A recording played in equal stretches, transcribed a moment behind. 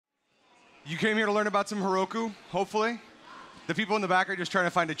You came here to learn about some Heroku, hopefully. The people in the back are just trying to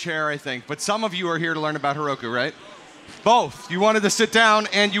find a chair, I think. But some of you are here to learn about Heroku, right? Both. You wanted to sit down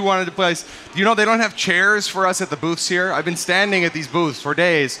and you wanted to place. You know, they don't have chairs for us at the booths here. I've been standing at these booths for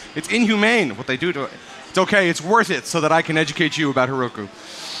days. It's inhumane what they do to it. It's okay, it's worth it so that I can educate you about Heroku.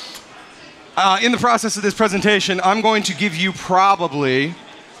 In the process of this presentation, I'm going to give you probably,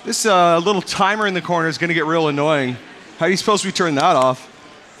 this little timer in the corner is going to get real annoying. How are you supposed to turn that off?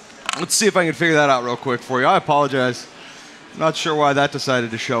 Let's see if I can figure that out real quick for you. I apologize. Not sure why that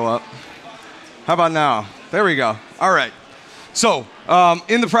decided to show up. How about now? There we go. All right. So,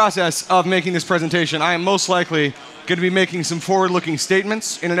 in the process of making this presentation, I am most likely going to be making some forward-looking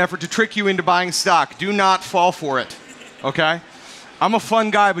statements in an effort to trick you into buying stock. Do not fall for it, okay? I'm a fun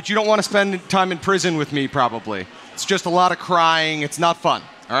guy, but you don't want to spend time in prison with me, probably. It's just a lot of crying. It's not fun,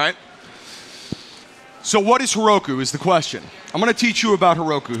 all right? So what is Heroku is the question. I'm going to teach you about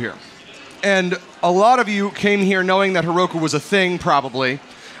Heroku here. And a lot of you came here knowing that Heroku was a thing, probably,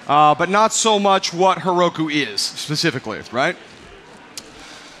 but not so much what Heroku is, specifically, right?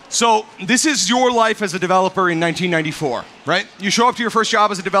 So this is your life as a developer in 1994, right? You show up to your first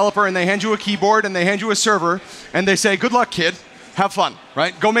job as a developer, and they hand you a keyboard, and they hand you a server, and they say, good luck, kid. Have fun,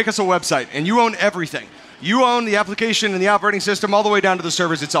 right? Go make us a website. And you own everything. You own the application and the operating system all the way down to the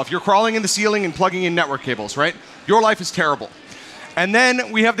servers itself. You're crawling in the ceiling and plugging in network cables, right? Your life is terrible. And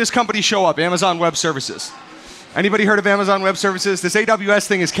then we have this company show up, Amazon Web Services. Anybody heard of Amazon Web Services? This AWS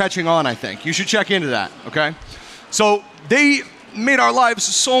thing is catching on, I think. You should check into that, okay? So they made our lives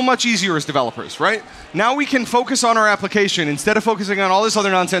so much easier as developers, right? Now we can focus on our application instead of focusing on all this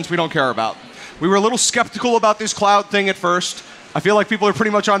other nonsense we don't care about. We were a little skeptical about this cloud thing at first. I feel like people are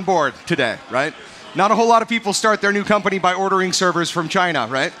pretty much on board today, right? Not a whole lot of people start their new company by ordering servers from China,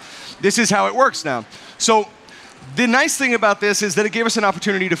 right? This is how it works now. So the nice thing about this is that it gave us an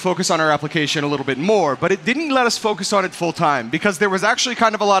opportunity to focus on our application a little bit more, but it didn't let us focus on it full time because there was actually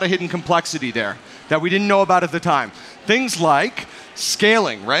kind of a lot of hidden complexity there that we didn't know about at the time. Things like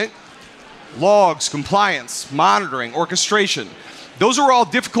scaling, right? Logs, compliance, monitoring, orchestration. Those are all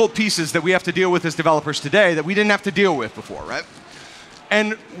difficult pieces that we have to deal with as developers today that we didn't have to deal with before, right?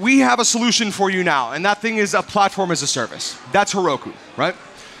 And we have a solution for you now, and that thing is a platform as a service. That's Heroku, right?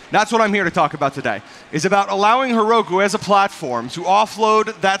 That's what I'm here to talk about today, is about allowing Heroku as a platform to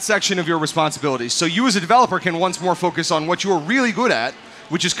offload that section of your responsibilities. So you as a developer can once more focus on what you're really good at,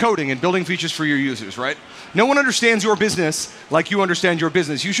 which is coding and building features for your users, right? No one understands your business like you understand your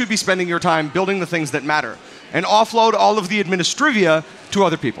business. You should be spending your time building the things that matter and offload all of the administrivia to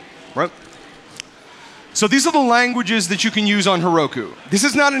other people, right? So these are the languages that you can use on Heroku. This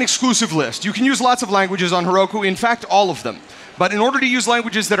is not an exclusive list. You can use lots of languages on Heroku, in fact, all of them. But in order to use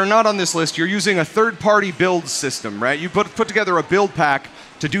languages that are not on this list, you're using a third-party build system, right? You put together a build pack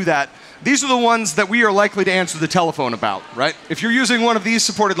to do that. These are the ones that we are likely to answer the telephone about, right? If you're using one of these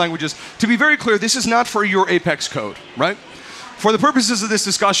supported languages, to be very clear, this is not for your Apex code, right? For the purposes of this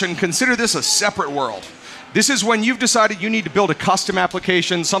discussion, consider this a separate world. This is when you've decided you need to build a custom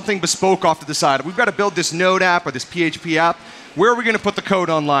application, something bespoke off to the side. We've got to build this Node app or this PHP app. Where are we going to put the code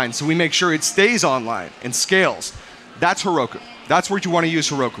online so we make sure it stays online and scales? That's Heroku. That's what you want to use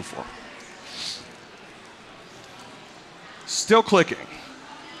Heroku for. Still clicking.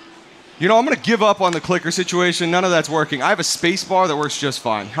 You know, I'm going to give up on the clicker situation. None of that's working. I have a space bar that works just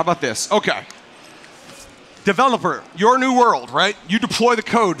fine. How about this? Okay. Developer, your new world, right? You deploy the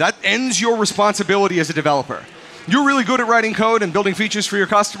code. That ends your responsibility as a developer. You're really good at writing code and building features for your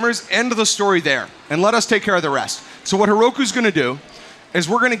customers. End of the story there. And let us take care of the rest. So what Heroku's going to do is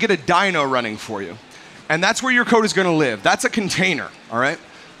we're going to get a dyno running for you. And that's where your code is going to live. That's a container, all right?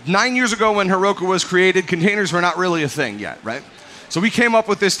 9 years ago when Heroku was created, containers were not really a thing yet, right? So we came up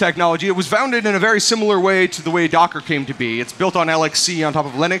with this technology. It was founded in a very similar way to the way Docker came to be. It's built on LXC on top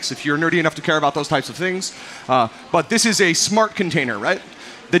of Linux, if you're nerdy enough to care about those types of things. But this is a smart container, right?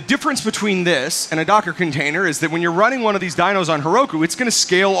 The difference between this and a Docker container is that when you're running one of these dynos on Heroku, it's going to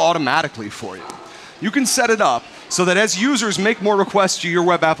scale automatically for you. You can set it up so that as users make more requests to your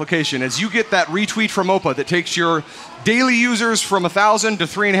web application, as you get that retweet from OPA that takes your daily users from 1,000 to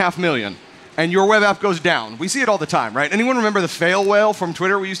 3.5 million, and your web app goes down. We see it all the time, right? Anyone remember the fail whale from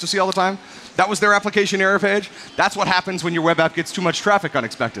Twitter we used to see all the time? That was their application error page. That's what happens when your web app gets too much traffic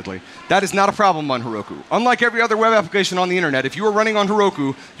unexpectedly. That is not a problem on Heroku. Unlike every other web application on the internet, if you are running on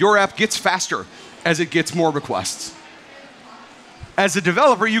Heroku, your app gets faster as it gets more requests. As a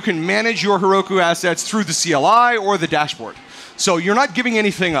developer, you can manage your Heroku assets through the CLI or the dashboard. So you're not giving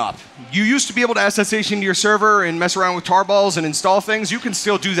anything up. You used to be able to SSH into your server and mess around with tarballs and install things. You can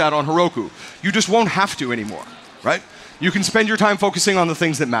still do that on Heroku. You just won't have to anymore, right? You can spend your time focusing on the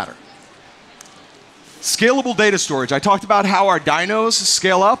things that matter. Scalable data storage. I talked about how our dynos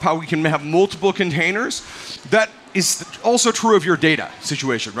scale up, how we can have multiple containers. That is also true of your data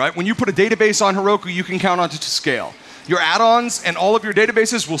situation, right? When you put a database on Heroku, you can count on it to scale. Your add-ons and all of your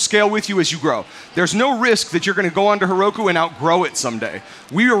databases will scale with you as you grow. There's no risk that you're going to go onto Heroku and outgrow it someday.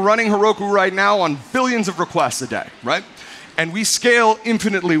 We are running Heroku right now on billions of requests a day, right? And we scale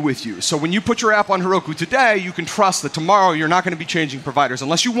infinitely with you. So when you put your app on Heroku today, you can trust that tomorrow you're not going to be changing providers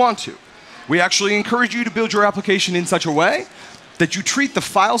unless you want to. We actually encourage you to build your application in such a way that you treat the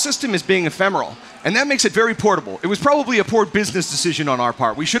file system as being ephemeral. And that makes it very portable. It was probably a poor business decision on our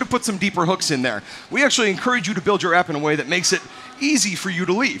part. We should have put some deeper hooks in there. We actually encourage you to build your app in a way that makes it easy for you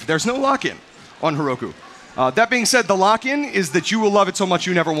to leave. There's no lock-in on Heroku. That being said, the lock-in is that you will love it so much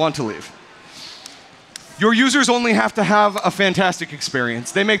you never want to leave. Your users only have to have a fantastic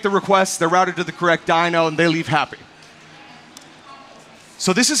experience. They make the requests, they're routed to the correct dyno, and they leave happy.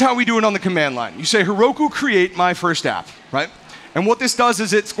 So this is how we do it on the command line. You say, Heroku, create my first app, right? And what this does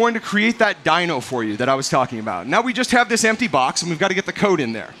is it's going to create that dyno for you that I was talking about. Now we just have this empty box, and we've got to get the code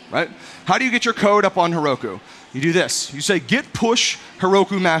in there, right? How do you get your code up on Heroku? You do this. You say git push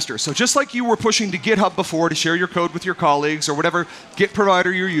Heroku master. So just like you were pushing to GitHub before to share your code with your colleagues or whatever Git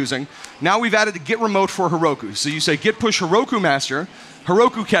provider you're using, now we've added the git remote for Heroku. So you say git push Heroku master,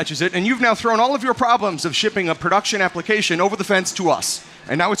 Heroku catches it, and you've now thrown all of your problems of shipping a production application over the fence to us.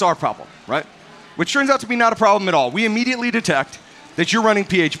 And now it's our problem, right? Which turns out to be not a problem at all. We immediately detect that you're running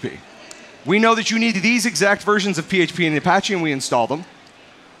PHP. We know that you need these exact versions of PHP and Apache, and we install them.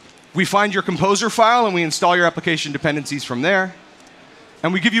 We find your composer file, and we install your application dependencies from there.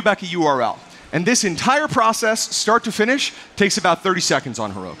 And we give you back a URL. And this entire process, start to finish, takes about 30 seconds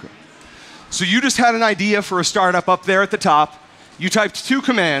on Heroku. So you just had an idea for a startup up there at the top. You typed 2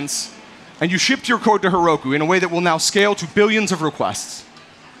 commands, and you shipped your code to Heroku in a way that will now scale to billions of requests.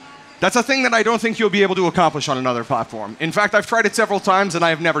 That's a thing that I don't think you'll be able to accomplish on another platform. In fact, I've tried it several times, and I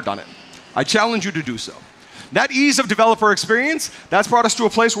have never done it. I challenge you to do so. That ease of developer experience, that's brought us to a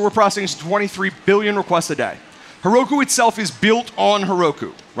place where we're processing 23 billion requests a day. Heroku itself is built on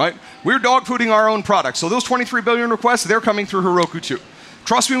Heroku, right? We're dogfooding our own product. So those 23 billion requests, they're coming through Heroku too.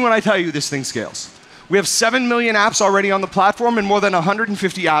 Trust me when I tell you this thing scales. We have 7 million apps already on the platform and more than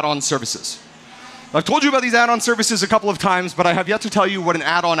 150 add-on services. I've told you about these add-on services a couple of times, but I have yet to tell you what an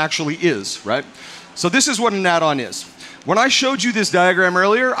add-on actually is, right? So this is what an add-on is. When I showed you this diagram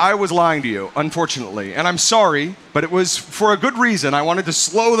earlier, I was lying to you, unfortunately. And I'm sorry, but it was for a good reason. I wanted to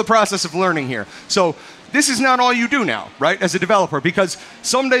slow the process of learning here. So this is not all you do now, right, as a developer, because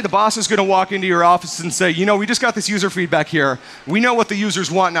someday the boss is going to walk into your office and say, you know, we just got this user feedback here. We know what the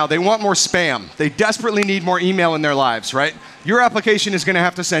users want now. They want more spam. They desperately need more email in their lives, right? Your application is going to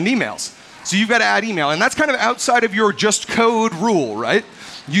have to send emails. So you've got to add email. And that's kind of outside of your just code rule, right?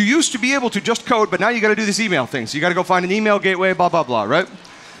 You used to be able to just code, but now you got to do this email thing. So you got to go find an email gateway, blah, blah, blah, right?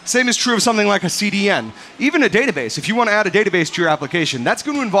 Same is true of something like a CDN. Even a database. If you want to add a database to your application, that's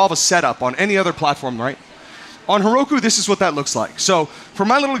going to involve a setup on any other platform, right? On Heroku, this is what that looks like. So for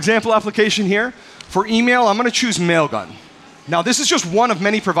my little example application here, for email, I'm going to choose Mailgun. Now, this is just one of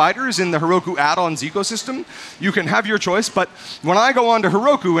many providers in the Heroku add-ons ecosystem. You can have your choice, but when I go onto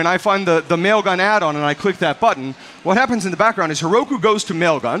Heroku and I find the Mailgun add-on and I click that button, what happens in the background is Heroku goes to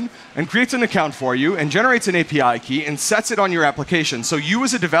Mailgun and creates an account for you and generates an API key and sets it on your application. So you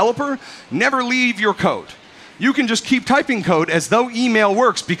as a developer never leave your code. You can just keep typing code as though email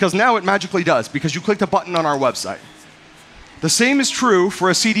works because now it magically does because you clicked a button on our website. The same is true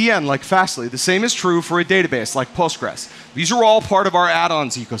for a CDN like Fastly. The same is true for a database like Postgres. These are all part of our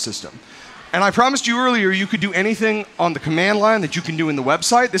add-ons ecosystem. And I promised you earlier you could do anything on the command line that you can do in the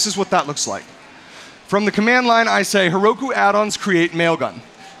website. This is what that looks like. From the command line, I say Heroku add-ons create Mailgun.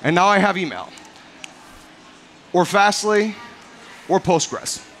 And now I have email. Or Fastly, or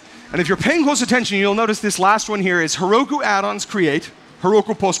Postgres. And if you're paying close attention, you'll notice this last one here is Heroku add-ons create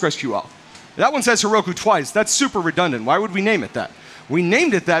Heroku PostgreSQL. That one says Heroku twice. That's super redundant. Why would we name it that? We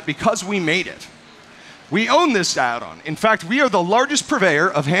named it that because we made it. We own this add-on. In fact, we are the largest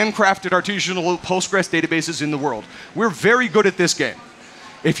purveyor of handcrafted artisanal Postgres databases in the world. We're very good at this game.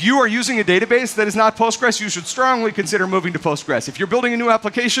 If you are using a database that is not Postgres, you should strongly consider moving to Postgres. If you're building a new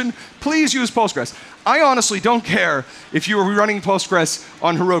application, please use Postgres. I honestly don't care if you are running Postgres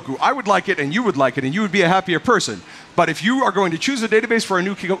on Heroku. I would like it, and you would like it, and you would be a happier person. But if you are going to choose a database for a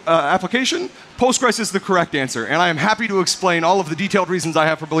new application, Postgres is the correct answer. And I am happy to explain all of the detailed reasons I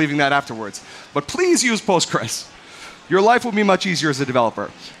have for believing that afterwards. But please use Postgres. Your life will be much easier as a developer.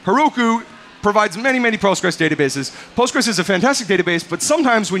 Heroku provides many, many Postgres databases. Postgres is a fantastic database, but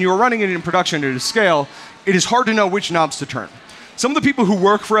sometimes when you are running it in production at a scale, it is hard to know which knobs to turn. Some of the people who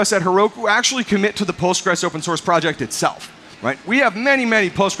work for us at Heroku actually commit to the Postgres open source project itself. Right? We have many,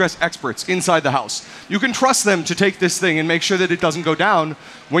 many Postgres experts inside the house. You can trust them to take this thing and make sure that it doesn't go down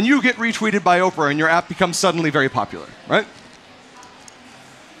when you get retweeted by Oprah and your app becomes suddenly very popular. Right?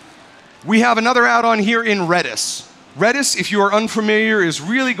 We have another add-on here in Redis. Redis, if you are unfamiliar, is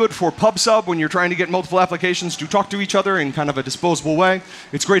really good for PubSub when you're trying to get multiple applications to talk to each other in kind of a disposable way.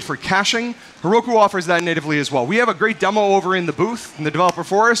 It's great for caching. Heroku offers that natively as well. We have a great demo over in the booth, in the developer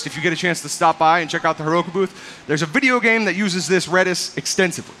forest. If you get a chance to stop by and check out the Heroku booth, there's a video game that uses this Redis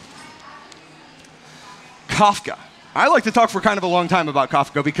extensively. Kafka. I like to talk for kind of a long time about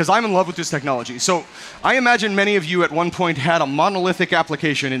Kafka because I'm in love with this technology. So I imagine many of you at one point had a monolithic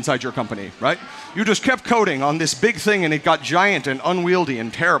application inside your company, right? You just kept coding on this big thing and it got giant and unwieldy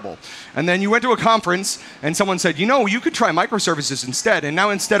and terrible. And then you went to a conference and someone said, you know, you could try microservices instead. And now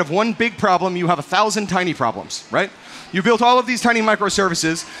instead of one big problem, you have 1,000 tiny problems, right? You built all of these tiny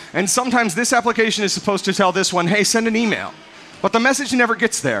microservices and sometimes this application is supposed to tell this one, hey, send an email. But the message never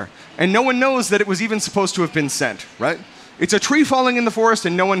gets there, and no one knows that it was even supposed to have been sent, right? It's a tree falling in the forest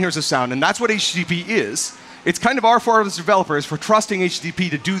and no one hears a sound, and that's what HTTP is. It's kind of our fault as developers for trusting HTTP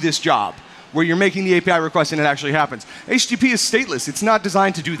to do this job, where you're making the API request and it actually happens. HTTP is stateless. It's not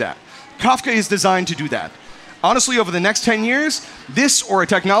designed to do that. Kafka is designed to do that. Honestly, over the next 10 years, this or a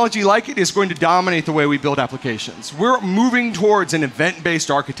technology like it is going to dominate the way we build applications. We're moving towards an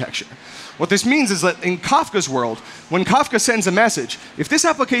event-based architecture. What this means is that in Kafka's world, when Kafka sends a message, if this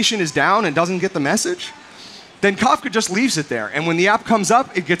application is down and doesn't get the message, then Kafka just leaves it there. And when the app comes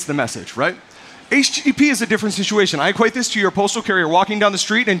up, it gets the message, right? HTTP is a different situation. I equate this to your postal carrier walking down the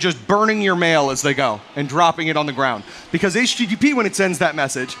street and just burning your mail as they go and dropping it on the ground. Because HTTP, when it sends that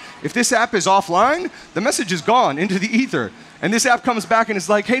message, if this app is offline, the message is gone into the ether. And this app comes back and is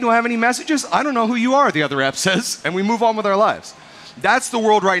like, hey, do I have any messages? I don't know who you are, the other app says. And we move on with our lives. That's the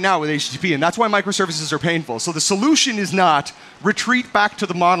world right now with HTTP, and that's why microservices are painful. So the solution is not retreat back to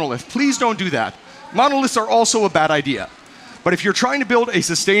the monolith. Please don't do that. Monoliths are also a bad idea. But if you're trying to build a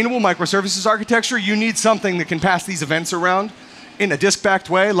sustainable microservices architecture, you need something that can pass these events around in a disk-backed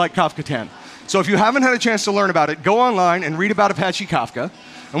way like Kafka 10. So if you haven't had a chance to learn about it, go online and read about Apache Kafka.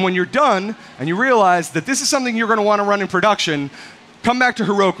 And when you're done and you realize that this is something you're going to want to run in production, come back to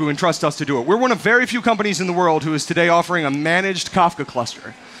Heroku and trust us to do it. We're one of very few companies in the world who is today offering a managed Kafka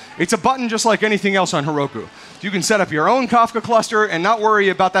cluster. It's a button just like anything else on Heroku. You can set up your own Kafka cluster and not worry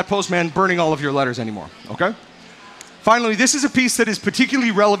about that postman burning all of your letters anymore, okay? Finally, this is a piece that is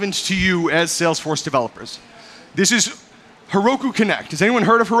particularly relevant to you as Salesforce developers. This is Heroku Connect. Has anyone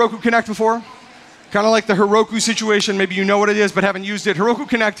heard of Heroku Connect before? Kind of like the Heroku situation, maybe you know what it is but haven't used it. Heroku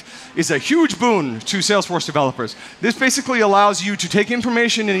Connect is a huge boon to Salesforce developers. This basically allows you to take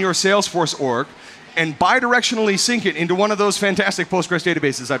information in your Salesforce org and bidirectionally sync it into one of those fantastic Postgres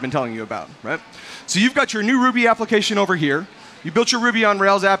databases I've been telling you about, right? So you've got your new Ruby application over here. You built your Ruby on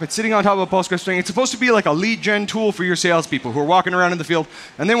Rails app. It's sitting on top of a Postgres string. It's supposed to be like a lead gen tool for your salespeople who are walking around in the field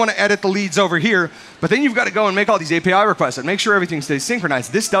and they want to edit the leads over here. But then you've got to go and make all these API requests and make sure everything stays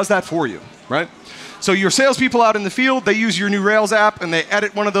synchronized. This does that for you, right? So your salespeople out in the field, they use your new Rails app and they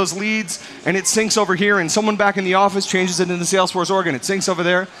edit one of those leads and it syncs over here and someone back in the office changes it in the Salesforce org and it syncs over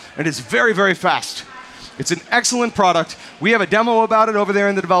there and it's very, very fast. It's an excellent product. We have a demo about it over there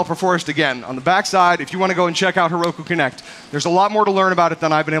in the developer forest again. On the backside, if you want to go and check out Heroku Connect, there's a lot more to learn about it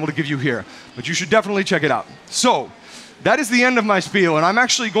than I've been able to give you here. But you should definitely check it out. So that is the end of my spiel, and I'm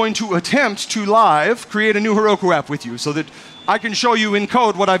actually going to attempt to live create a new Heroku app with you so that I can show you in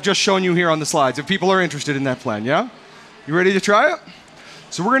code what I've just shown you here on the slides, if people are interested in that plan, yeah? You ready to try it?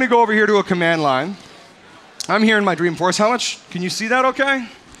 So we're going to go over here to a command line. I'm here in my Dreamforce. How much? Can you see that okay?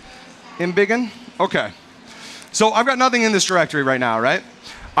 In biggin? Okay. So I've got nothing in this directory right now, right?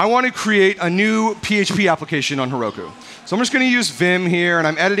 I want to create a new PHP application on Heroku. So I'm just going to use Vim here, and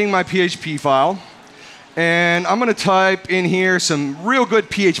I'm editing my PHP file. And I'm going to type in here some real good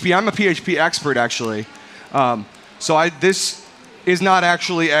PHP. I'm a PHP expert, actually. This is not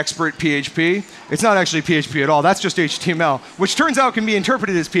actually expert PHP. It's not actually PHP at all. That's just HTML, which turns out can be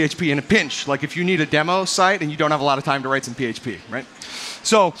interpreted as PHP in a pinch, like if you need a demo site and you don't have a lot of time to write some PHP, right?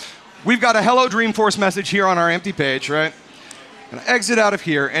 So we've got a hello Dreamforce message here on our empty page, right? And I exit out of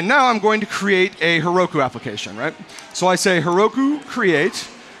here, and now I'm going to create a Heroku application, right? So I say Heroku create,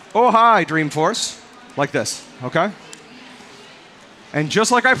 oh hi Dreamforce, like this, okay? And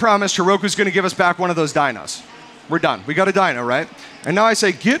just like I promised, Heroku's going to give us back one of those dynos. We're done. We got a dyno, right? And now I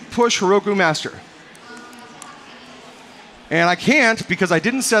say git push Heroku master. And I can't because I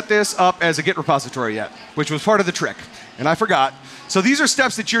didn't set this up as a Git repository yet, which was part of the trick. And I forgot. So these are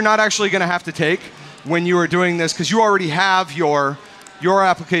steps that you're not actually going to have to take. when you are doing this, because you already have your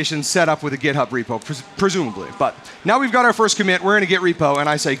application set up with a GitHub repo, presumably. But now we've got our first commit. We're in a Git repo, and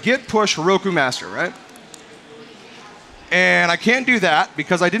I say git push Heroku master, right? And I can't do that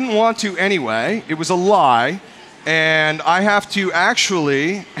because I didn't want to anyway. It was a lie. And I have to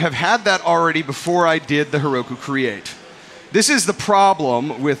actually have had that already before I did the Heroku create. This is the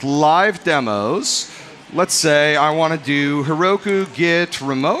problem with live demos. Let's say I want to do Heroku git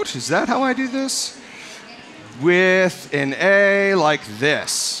remote. Is that how I do this? With an A like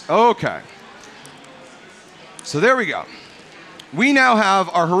this. OK. So there we go. We now have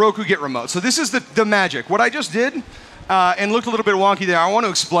our Heroku git remote. So this is the magic. What I just did, and looked a little bit wonky there, I want to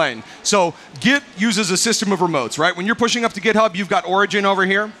explain. So Git uses a system of remotes, right? When you're pushing up to GitHub, you've got origin over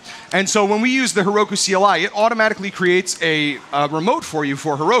here. And so when we use the Heroku CLI, it automatically creates a remote for you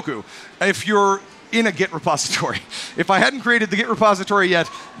for Heroku if you're in a Git repository. If I hadn't created the Git repository yet,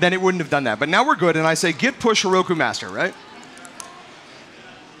 then it wouldn't have done that. But now we're good, and I say git push Heroku master, right?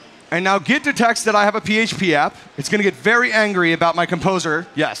 And now Git detects that I have a PHP app. It's going to get very angry about my composer.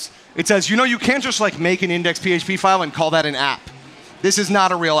 Yes. It says, you know, you can't just like make an index PHP file and call that an app. This is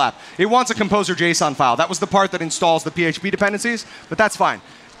not a real app. It wants a composer JSON file. That was the part that installs the PHP dependencies, but that's fine.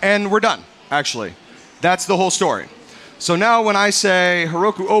 And we're done, actually. That's the whole story. So now when I say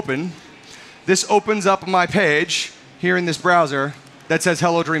Heroku open, this opens up my page here in this browser that says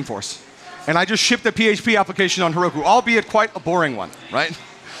Hello Dreamforce. And I just shipped a PHP application on Heroku, albeit quite a boring one, right?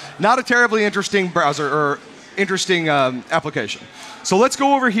 Not a terribly interesting browser or interesting application. So let's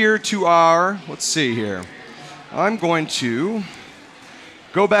go over here to our, let's see here. I'm going to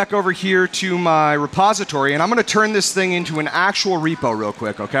go back over here to my repository, and I'm going to turn this thing into an actual repo real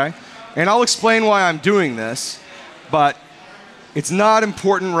quick, OK? And I'll explain why I'm doing this, but it's not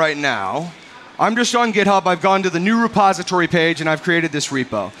important right now. I'm just on GitHub. I've gone to the new repository page, and I've created this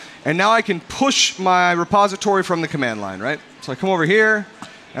repo. And now I can push my repository from the command line, right? So I come over here,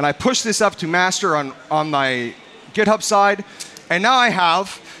 and I push this up to master on my GitHub side. And now I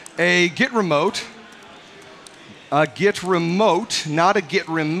have a git remote, not a git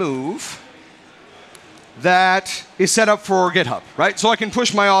remove, that is set up for GitHub, right? So I can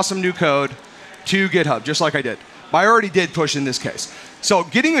push my awesome new code to GitHub, just like I did. But I already did push in this case. So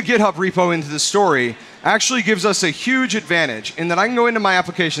getting a GitHub repo into the story actually gives us a huge advantage in that I can go into my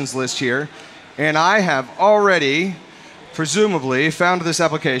applications list here, and I have already, presumably, found this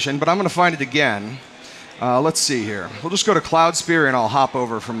application, but I'm going to find it again. Let's see here. We'll just go to CloudSphere, and I'll hop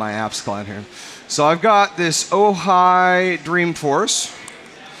over from my apps client here. So I've got this Ojai Dreamforce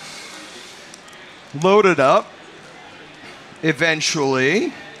loaded up.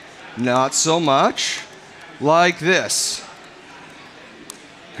 Eventually, not so much, like this.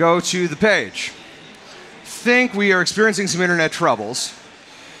 Go to the page. Think we are experiencing some internet troubles,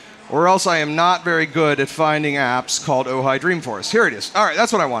 or else I am not very good at finding apps called Ojai Dreamforce. Here it is. All right,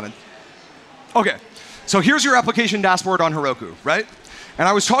 that's what I wanted. OK. So here's your application dashboard on Heroku, right? And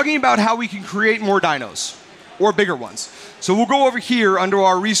I was talking about how we can create more dynos, or bigger ones. So we'll go over here under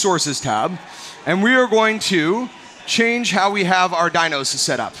our Resources tab, and we are going to change how we have our dynos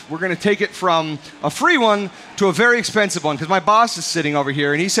set up. We're going to take it from a free one to a very expensive one, because my boss is sitting over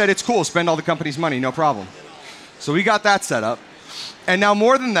here, and he said, it's cool, spend all the company's money, no problem. So we got that set up. And now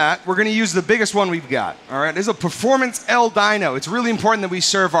more than that, we're going to use the biggest one we've got. All right, this is a performance L dyno. It's really important that we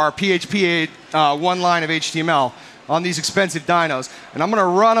serve our PHP one line of HTML on these expensive dynos. And I'm going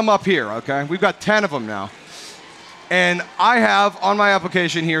to run them up here, OK? We've got 10 of them now. And I have on my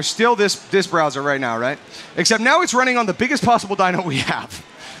application here still this browser right now, right? Except now it's running on the biggest possible dyno we have,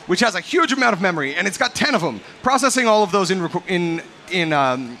 which has a huge amount of memory. And it's got 10 of them, processing all of those in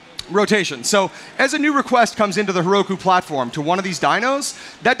rotation. So as a new request comes into the Heroku platform to one of these dynos,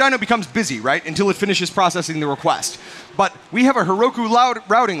 that dyno becomes busy, right, until it finishes processing the request. But we have a Heroku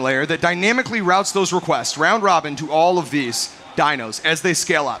routing layer that dynamically routes those requests round robin to all of these dynos as they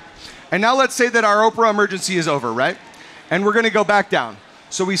scale up. And now let's say that our Oprah emergency is over, right? And we're going to go back down.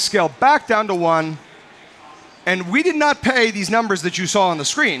 So we scale back down to 1. And we did not pay these numbers that you saw on the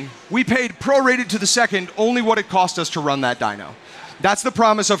screen. We paid prorated to the second only what it cost us to run that dyno. That's the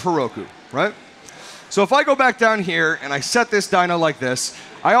promise of Heroku, right? So if I go back down here and I set this dyno like this,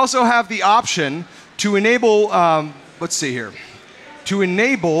 I also have the option to enable, let's see here, to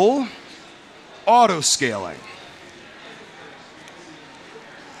enable auto scaling.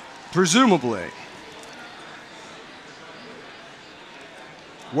 Presumably.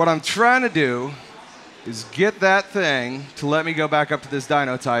 What I'm trying to do is get that thing to let me go back up to this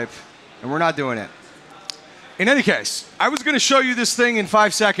dyno type, and we're not doing it. In any case, I was going to show you this thing in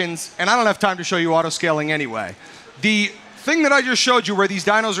 5 seconds, and I don't have time to show you auto-scaling anyway. The thing that I just showed you where these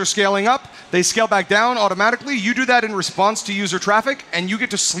dynos are scaling up, they scale back down automatically. You do that in response to user traffic, and you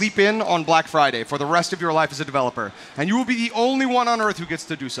get to sleep in on Black Friday for the rest of your life as a developer. And you will be the only one on earth who gets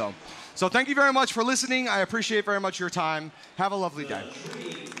to do so. So thank you very much for listening. I appreciate very much your time. Have a lovely day.